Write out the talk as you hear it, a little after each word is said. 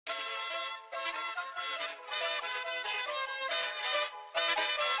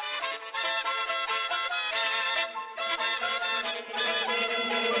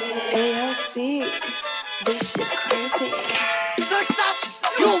AOC, this shit crazy.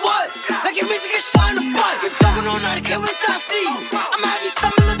 You what? Like your music is shine a butt. You talking all night, I can't wait till I see you. I'ma have your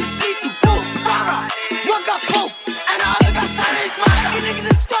stomach looking see-through. Boom, rah-rah. One got poop, and the other got shot in his mind. Like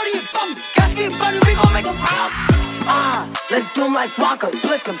niggas is sturdy and bummy. Catch me and bunny, we gon' make them out. Let's do him like Wonka.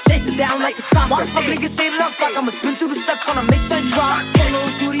 Blitz him, chase him down like a soccer. Wanna fuck niggas, say that I'm fuck. I'ma spin through the stuff, tryna make some drop. Polo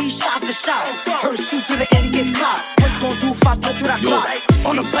duty, shot after shot. Her shoes to the end, he get caught. What you gon' do if I put through that clock?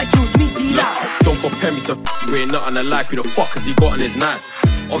 On the bike, use me, D-Dot. Don't compare me to we ain't nothing alike. Who the fuck has he got on his knife?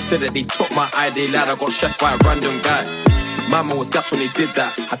 Said that they took my ID, lad. I got chef by a random guy. My man was gas when he did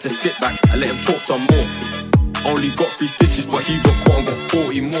that. Had to sit back and let him talk some more. Only got 3 stitches, but he got caught and got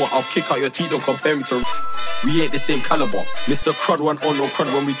 40 more. I'll kick out your teeth, don't compare me to. We ain't the same caliber. Mr. Crud went on no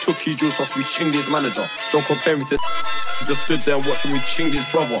crud when we took his juice, plus we chinged his manager. Don't compare me to. Just stood there and watched when we chinged his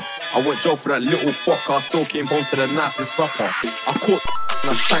brother. I went jail for that little fucker. I still came home to the nicest supper. I caught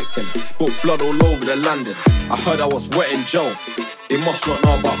and I shanked him. Spilled blood all over the landing. I heard I was wet in jail. They must not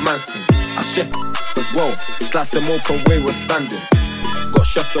know about Manston. I chef as well. Sliced them open way we're standing. Got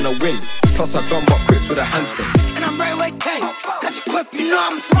chef on a wing. Plus I gun butt quips with a hand thing. And I'm right away, K. Touch a quip, you know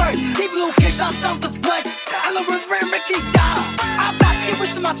I'm smart. CPU kicks off the blood. I love River and Ricky down. I've got shit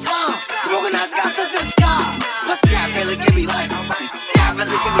wasting my time. Smoking ass got such a sky. But see, I really give me like. See, I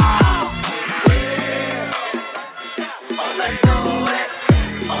really give me yeah. Oh, let's do it.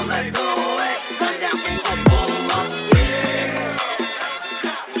 Oh, let's do it. Run down, bring the boom up. Yeah.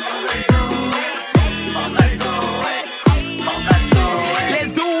 Oh, let's do it. Oh, let's do it. Oh, let's do it. Let's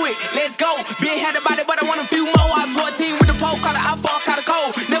do it, let's go. Been had about it, but I want a few more. I was 14 with the pole, caught an outfall, caught a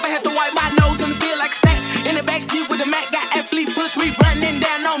cold. Never had to wipe my nose and feel like a sack. In the backseat with the Mac, got athlete push me running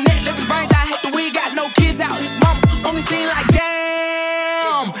down on net. Living brains, I had the weed, got no kids out. His mama only seen like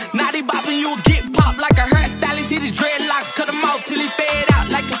damn. Now they bopping, you'll get popped like a hairstylist. Hit his dreadlocks, cut him off till he fade out.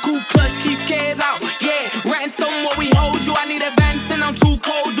 Like a cool clutch, keep cares out. Yeah, ransom what we hold you. I need advance and I'm too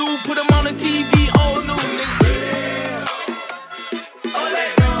cold, dude. Put him on the TV, old new nigga.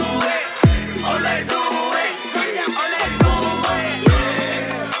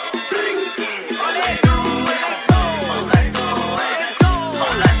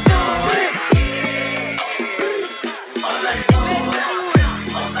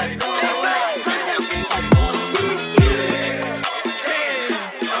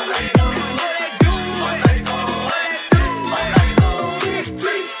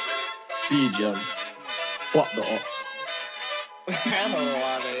 Jam. Fuck the ops. I don't know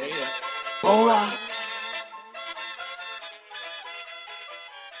why they hate it. Oh,